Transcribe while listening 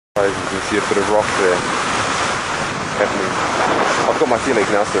suppose you can see a bit of rock there happening. I've got my sea legs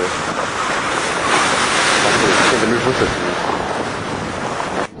now, so I tend to move with it.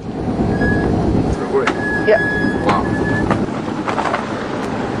 Yeah. Wow.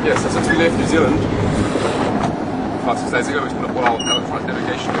 Yeah, so since we left New Zealand 5-6 days ago, we spent a while out of front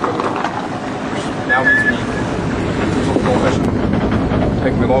navigation equipment, which now means we talk the whole mission,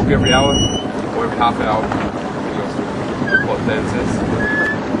 taking the log every hour or every half hour, depending on what Dan says.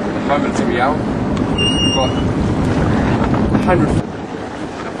 At the moment it's every hour. We've got 100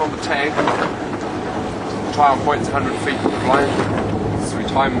 from the tank. The trial point's 100 feet from the line, so we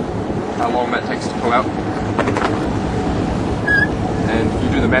time how long that takes to pull out. And you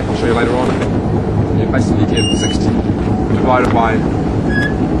do the math, I'll show you later on. You basically get 60 divided by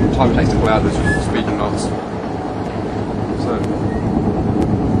the time it takes to pull out, is speed in knots. So,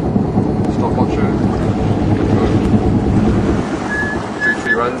 stopwatch, do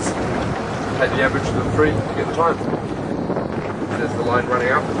 3 runs, take the average of the 3 to get the time. There's the line running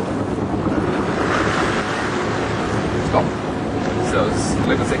out. Stop. So it's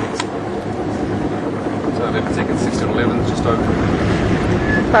 11 seconds. So 11 seconds, 16 or 11, just over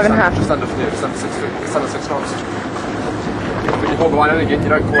 5.5. Just under 6 knots. When you hold the line in again, you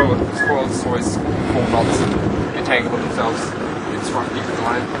don't coil it, because coils is always 4 knots and get tangled in themselves. You just want to keep the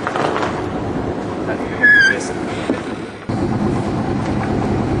line. That's the best.